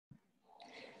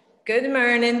Good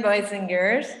morning, boys and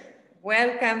girls.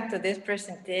 Welcome to this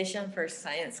presentation for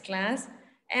science class.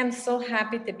 I am so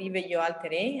happy to be with you all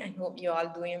today. I hope you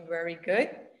all doing very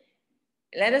good.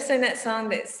 Let us sing that song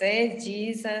that says,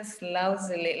 Jesus loves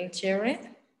the little children.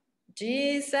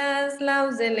 Jesus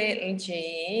loves the little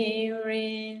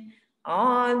children,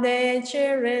 all the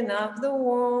children of the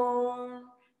world.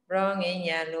 Brown and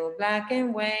yellow, black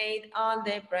and white, all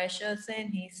the precious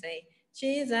in his sight.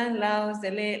 Jesus loves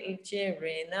the little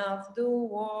children of the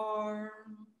world.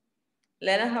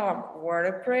 Let us have a word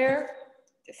of prayer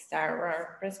to start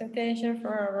our presentation for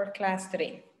our class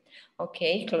today.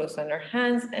 Okay, close on our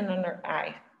hands and on our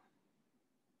eyes.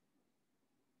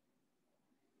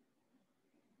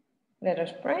 Let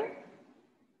us pray.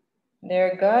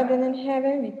 Dear God and in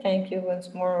heaven, we thank you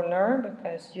once more, Lord,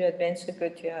 because you have been so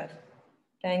good to us.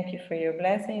 Thank you for your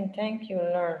blessing. Thank you,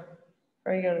 Lord,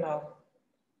 for your love.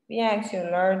 We ask you,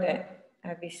 Lord, that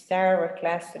as we start our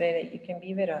class today, that you can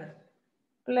be with us.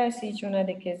 Bless each one of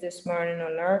the kids this morning, oh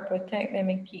Lord. Protect them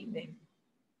and keep them.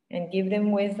 And give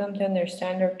them wisdom to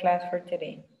understand our class for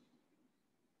today.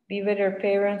 Be with their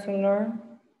parents, oh Lord.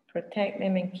 Protect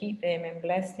them and keep them and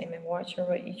bless them and watch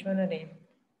over each one of them.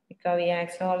 Because we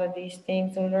ask all of these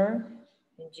things, O Lord.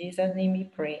 In Jesus' name we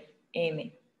pray.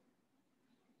 Amen.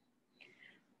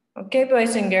 Okay,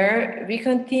 boys and girls, we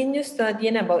continue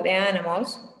studying about the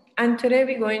animals. And today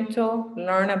we're going to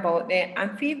learn about the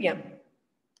amphibian.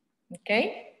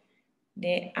 Okay?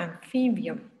 The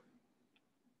amphibian.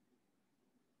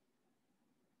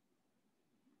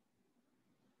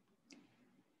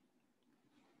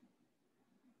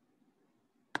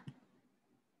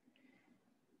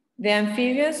 The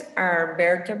amphibians are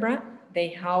vertebrate. They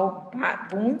have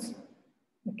backbones.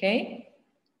 Okay?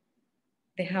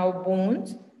 They have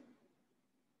bones.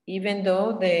 Even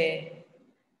though they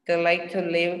like to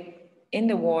live in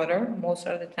the water most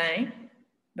of the time,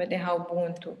 but they have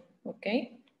bone too,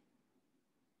 okay?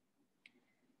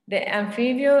 The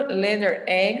amphibian lay their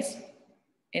eggs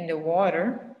in the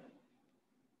water.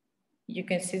 You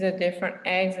can see the different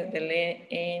eggs that they lay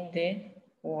in the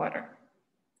water.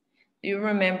 Do you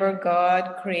remember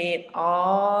God created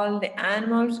all the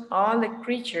animals, all the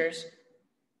creatures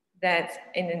that's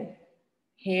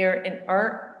here in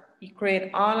earth? He created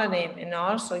all of them and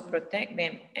also he protect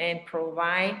them and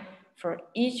provide for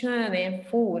each one of them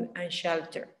food and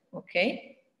shelter,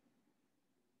 okay?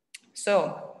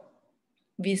 So,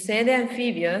 we say the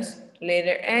amphibians lay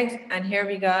their eggs, and here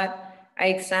we got an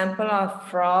example of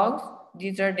frogs.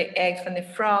 These are the eggs from the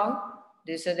frog.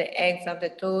 These are the eggs of the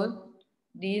toad.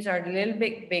 These are a little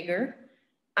bit bigger,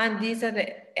 and these are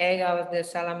the egg of the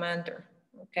salamander,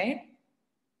 okay?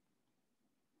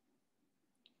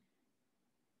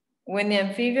 When the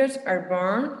amphibians are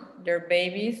born, their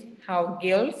babies have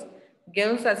gills.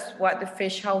 Gills, that's what the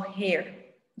fish have here,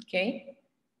 okay?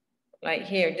 Like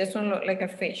here, this one looks like a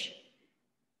fish.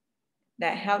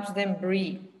 That helps them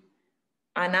breathe.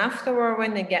 And afterward,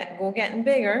 when they go getting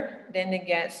bigger, then they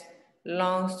get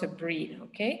lungs to breathe,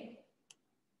 okay?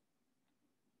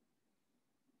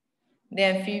 The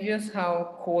amphibians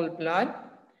have cold blood,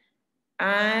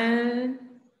 and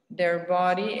their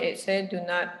body, it said, do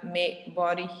not make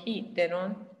body heat. They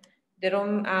don't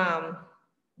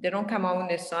come out in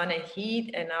the sun and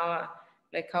heat and all,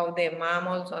 like how the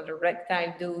mammals or the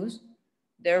reptile do.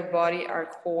 Their body are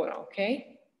cold,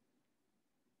 okay?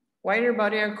 Why their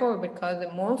body are cold? Because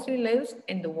it mostly lives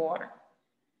in the water.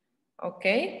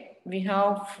 Okay, we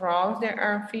have frogs that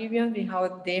are amphibians. We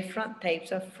have different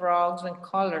types of frogs and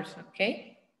colors,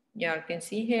 okay? Yeah, you can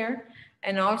see here.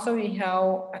 And also we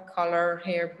have a color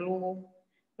here, blue,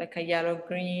 like a yellow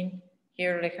green,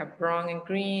 here like a brown and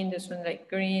green, this one like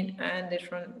green, and this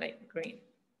one like green.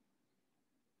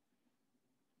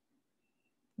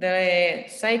 The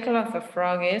cycle of a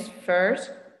frog is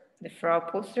first, the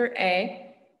frog puts their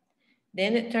egg,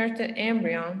 then it turns to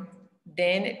embryo,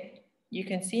 then you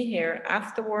can see here,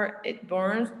 afterward it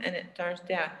burns and it turns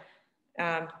to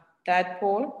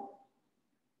tadpole.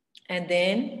 And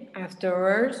then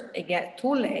afterwards, it gets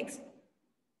two legs.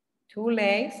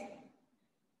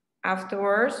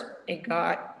 Afterwards, it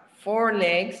got 4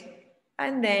 legs,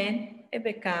 and then it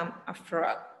became a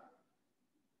frog.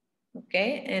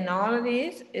 Okay, and all of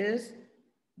this is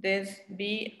this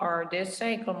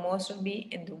cycle mostly be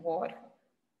in the water.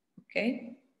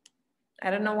 Okay,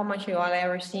 I don't know how much you all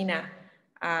ever seen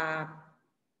a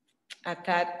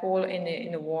tadpole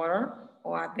in the water,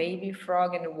 or a baby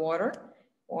frog in the water,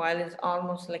 while it's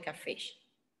almost like a fish,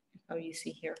 how you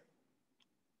see here.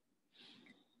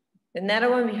 Another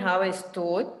one we have is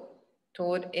toad.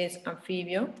 Toad is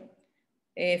amphibian.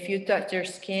 If you touch their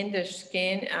skin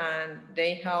and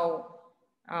they have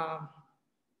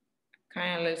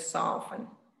kind of little soften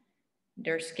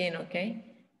their skin, okay?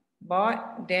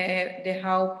 But they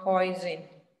have poison,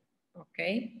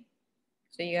 okay?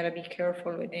 So you gotta be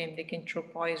careful with them. They can throw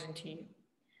poison to you.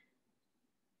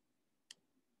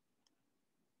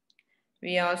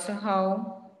 We also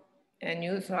have and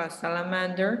use a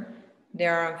salamander. They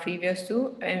are amphibians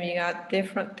too, and we got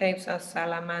different types of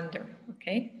salamander,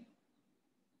 okay?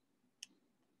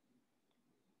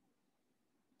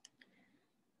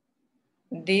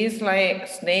 These like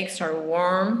snakes are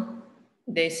warm.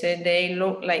 They say they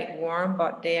look like worm,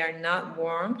 but they are not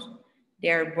worms. They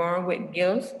are born with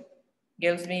gills.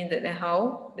 Gills mean that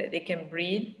they can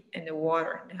breathe in the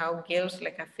water. They have gills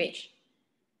like a fish.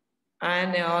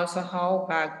 And they also have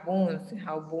backbones, they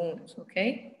have bones,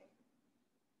 okay?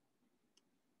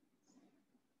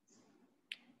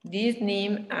 This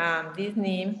name,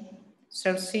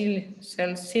 Celsilhins,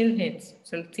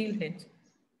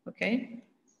 okay?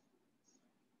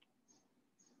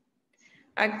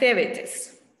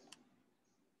 Activities.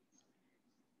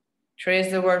 Trace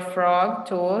the word frog,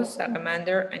 toad,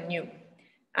 salamander, and you.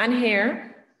 And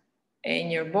here,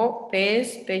 in your book,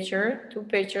 paste picture, 2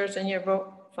 pictures in your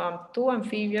book from 2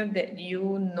 amphibians that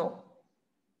you know.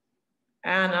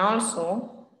 And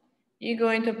also, you're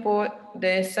going to put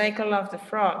the cycle of the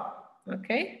frog,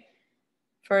 okay?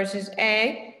 First is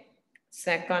egg,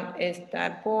 second is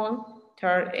tadpole,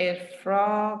 third is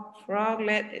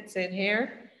froglet, it's in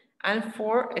here, and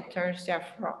 4, it turns to a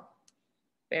frog.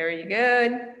 Very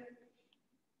good.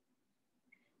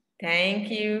 Thank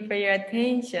you for your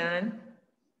attention.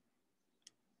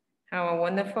 Have a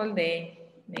wonderful day.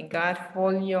 May God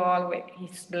fill you all with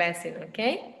His blessing,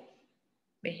 okay?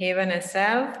 Behave on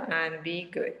yourself and be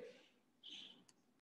good.